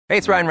Hey,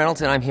 it's Ryan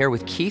Reynolds, and I'm here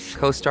with Keith,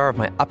 co-star of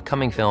my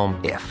upcoming film,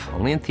 If,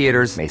 only in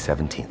theaters May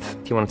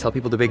 17th. Do you want to tell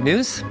people the big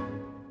news?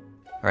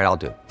 All right, I'll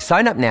do it.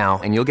 Sign up now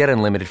and you'll get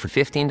unlimited for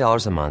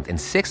 $15 a month and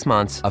 6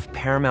 months of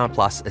Paramount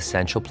Plus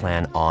Essential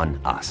Plan on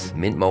us.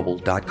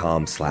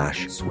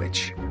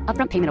 MintMobile.com/switch.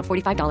 Upfront payment of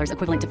 $45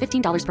 equivalent to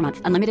 $15 per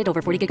month. Unlimited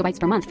over 40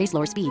 gigabytes per month. Face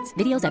lower speeds.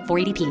 Videos at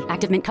 480p.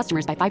 Active Mint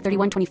customers by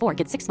 531.24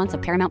 get 6 months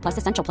of Paramount Plus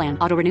Essential Plan.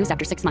 Auto renews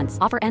after 6 months.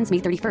 Offer ends May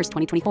 31st,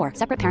 2024.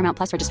 Separate Paramount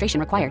Plus registration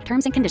required.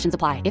 Terms and conditions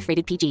apply if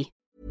rated PG.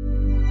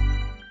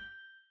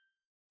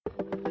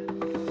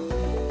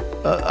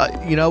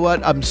 You know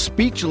what? I'm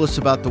speechless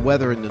about the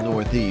weather in the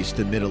Northeast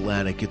and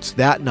Mid-Atlantic. It's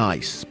that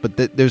nice, but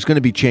there's going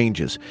to be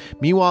changes.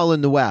 Meanwhile,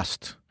 in the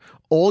West,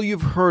 all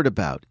you've heard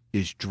about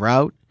is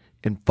drought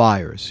and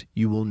fires.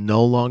 You will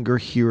no longer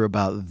hear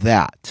about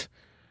that,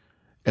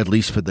 at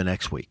least for the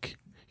next week.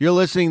 You're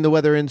listening to The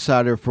Weather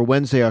Insider for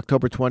Wednesday,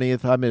 October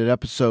 20th. I'm at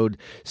episode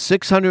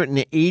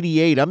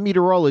 688. I'm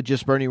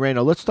meteorologist Bernie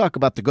Rayno. Let's talk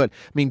about the good.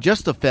 I mean,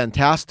 just a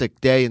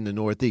fantastic day in the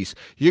Northeast.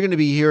 You're going to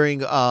be hearing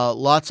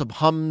lots of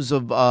hums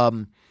of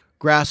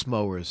grass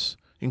mowers,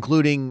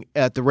 including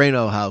at the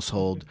Rayno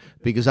household,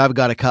 because I've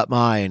got to cut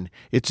mine.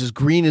 It's as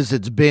green as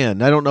it's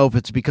been. I don't know if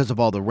it's because of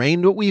all the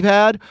rain that we've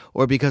had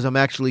or because I'm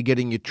actually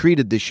getting it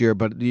treated this year.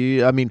 But,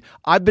 I mean,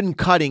 I've been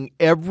cutting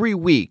every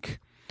week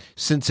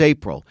since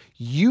April.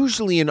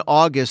 Usually in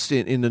August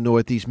in the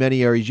Northeast,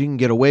 many areas, you can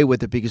get away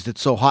with it because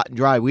it's so hot and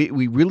dry.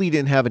 We really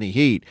didn't have any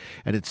heat,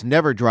 and it's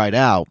never dried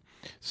out.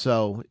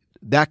 So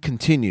that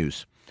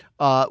continues.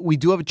 We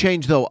do have a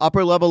change, though.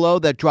 Upper level low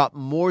that dropped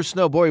more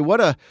snow. Boy,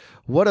 what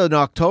an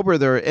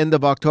October, end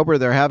of October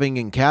they're having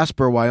in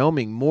Casper,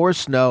 Wyoming. More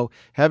snow,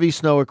 heavy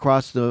snow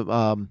across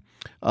the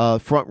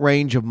front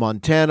range of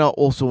Montana,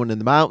 also in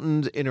the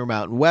mountains,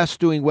 Intermountain West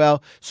doing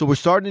well. So we're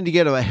starting to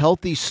get a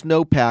healthy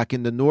snowpack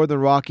in the northern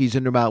Rockies,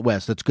 Intermountain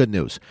West. That's good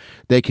news.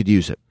 They could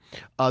use it.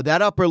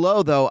 That upper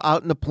low, though,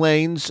 out in the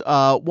plains,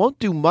 won't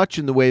do much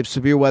in the way of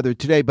severe weather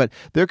today, but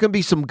there can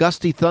be some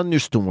gusty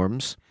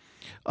thunderstorms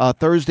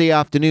Thursday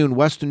afternoon,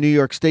 western New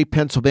York State,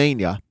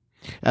 Pennsylvania,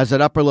 as that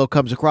upper low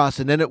comes across,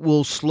 and then it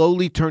will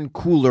slowly turn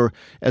cooler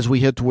as we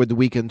head toward the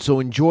weekend. So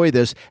enjoy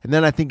this, and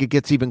then I think it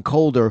gets even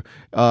colder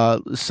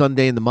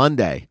Sunday and the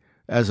Monday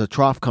as a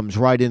trough comes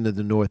right into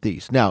the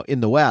Northeast. Now,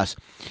 in the West,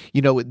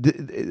 you know,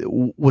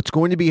 what's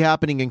going to be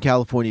happening in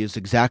California is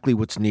exactly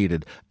what's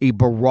needed, a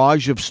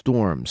barrage of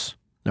storms.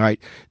 All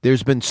right,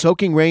 there's been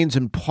soaking rains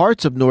in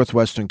parts of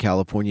northwestern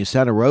California,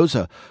 Santa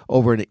Rosa,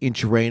 over an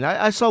inch of rain.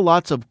 I saw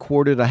lots of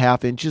quarter to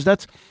half inches.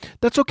 That's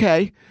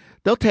okay.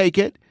 They'll take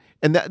it.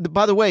 And that,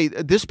 by the way,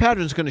 this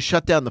pattern is going to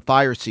shut down the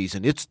fire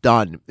season. It's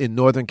done in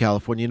Northern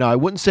California. Now, I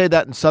wouldn't say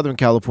that in Southern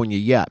California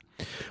yet,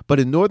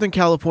 but in Northern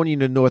California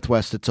and the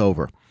Northwest, it's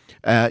over.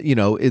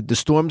 The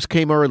storms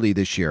came early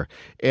this year.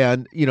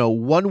 And,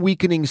 one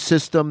weakening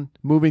system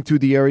moving through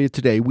the area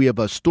today. We have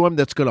a storm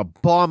that's going to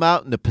bomb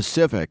out in the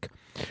Pacific.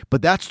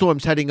 But that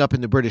storm's heading up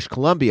into British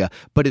Columbia.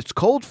 But its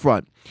cold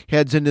front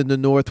heads into the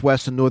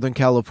Northwest and Northern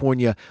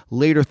California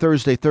later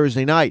Thursday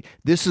night.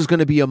 This is going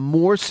to be a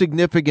more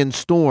significant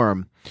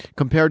storm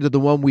compared to the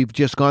one we've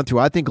just gone through.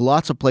 I think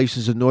lots of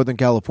places in Northern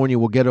California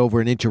will get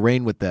over an inch of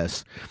rain with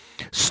this.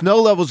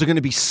 Snow levels are going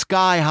to be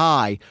sky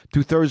high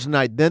through Thursday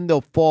night. Then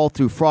they'll fall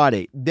through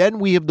Friday. Then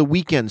we have the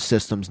weekend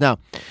systems. Now,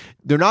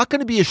 they're not going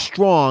to be as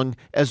strong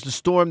as the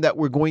storm that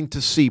we're going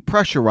to see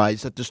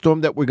pressurized, at the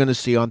storm that we're going to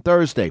see on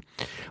Thursday.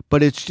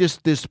 But it's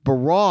just this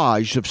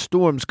barrage of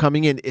storms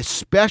coming in,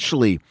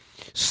 especially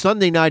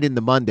Sunday night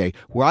into Monday,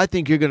 where I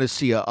think you're going to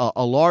see a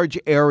large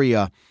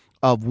area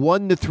of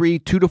 1 to 3,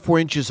 2 to 4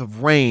 inches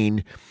of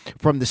rain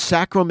from the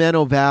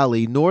Sacramento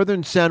Valley,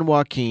 northern San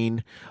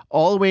Joaquin,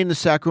 all the way in the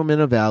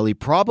Sacramento Valley,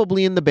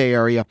 probably in the Bay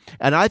Area.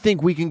 And I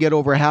think we can get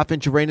over a half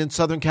inch of rain in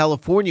Southern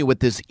California with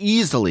this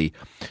easily.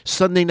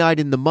 Sunday night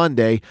into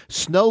Monday,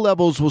 snow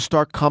levels will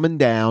start coming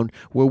down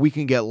where we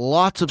can get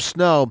lots of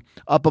snow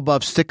up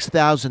above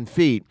 6,000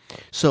 feet.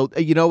 So,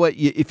 you know what?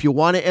 If you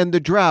want to end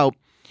the drought,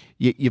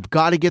 you've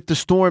got to get the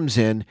storms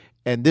in.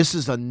 And this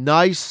is a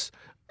nice...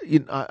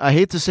 I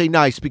hate to say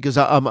nice because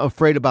I'm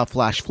afraid about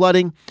flash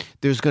flooding.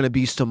 There's going to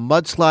be some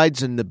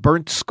mudslides in the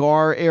burnt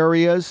scar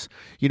areas,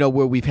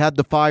 where we've had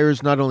the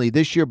fires not only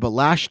this year but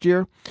last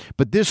year.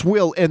 But this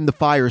will end the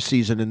fire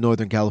season in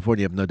Northern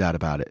California, I have no doubt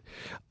about it,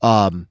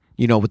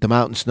 with the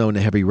mountain snow and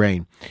the heavy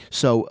rain.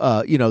 So,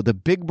 the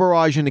big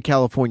barrage into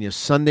California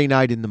Sunday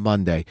night into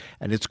Monday,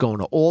 and it's going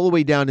all the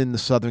way down into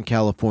Southern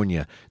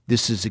California.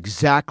 This is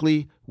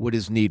exactly what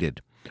is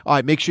needed. All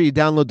right, make sure you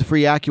download the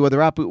free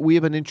AccuWeather app. We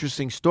have an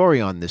interesting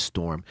story on this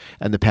storm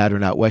and the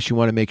pattern out west. You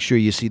want to make sure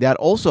you see that.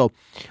 Also,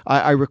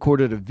 I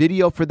recorded a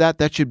video for that.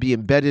 That should be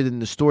embedded in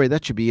the story.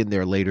 That should be in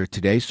there later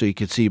today, so you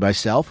can see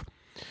myself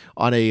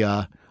on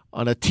a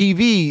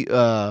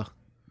TV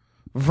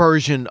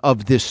version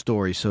of this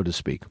story, so to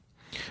speak.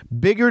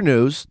 Bigger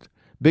news.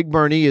 Big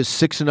Bernie is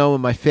 6-0 in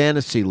my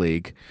fantasy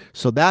league,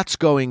 so that's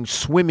going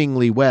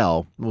swimmingly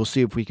well. We'll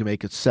see if we can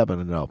make it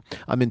 7-0.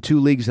 I'm in 2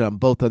 leagues and I'm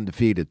both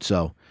undefeated,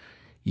 so...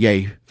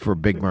 yay for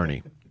Big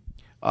Bernie.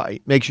 All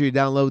right, make sure you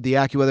download the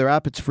AccuWeather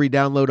app. It's free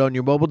download on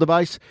your mobile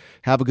device.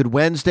 Have a good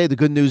Wednesday. The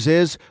good news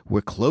is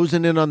we're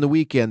closing in on the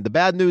weekend. The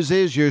bad news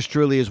is yours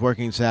truly is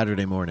working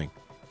Saturday morning.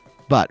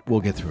 But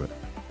we'll get through it.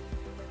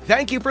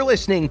 Thank you for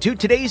listening to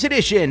today's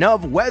edition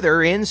of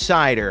Weather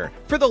Insider.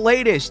 For the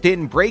latest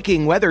in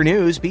breaking weather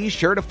news, be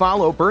sure to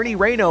follow Bernie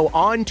Rayno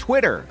on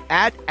Twitter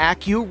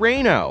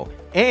 @AccuRayno.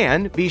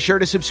 And be sure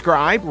to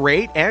subscribe,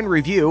 rate, and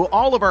review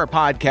all of our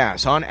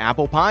podcasts on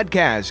Apple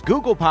Podcasts,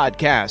 Google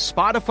Podcasts,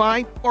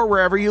 Spotify, or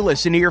wherever you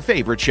listen to your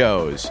favorite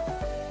shows.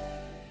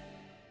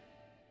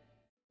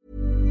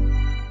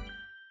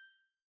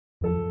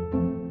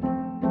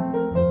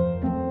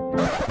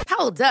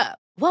 Hold up.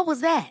 What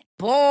was that?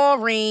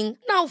 Boring.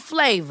 No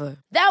flavor.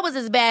 That was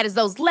as bad as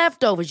those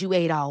leftovers you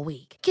ate all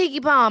week. Keke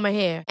Palmer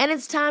here. And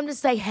it's time to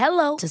say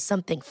hello to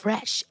something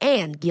fresh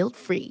and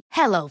guilt-free.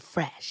 Hello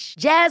Fresh.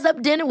 Jazz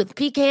up dinner with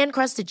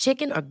pecan-crusted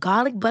chicken or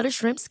garlic butter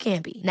shrimp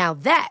scampi. Now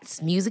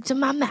that's music to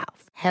my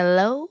mouth.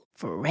 Hello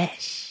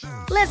Fresh.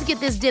 Let's get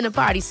this dinner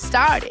party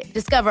started.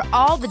 Discover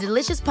all the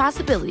delicious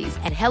possibilities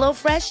at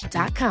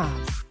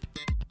HelloFresh.com.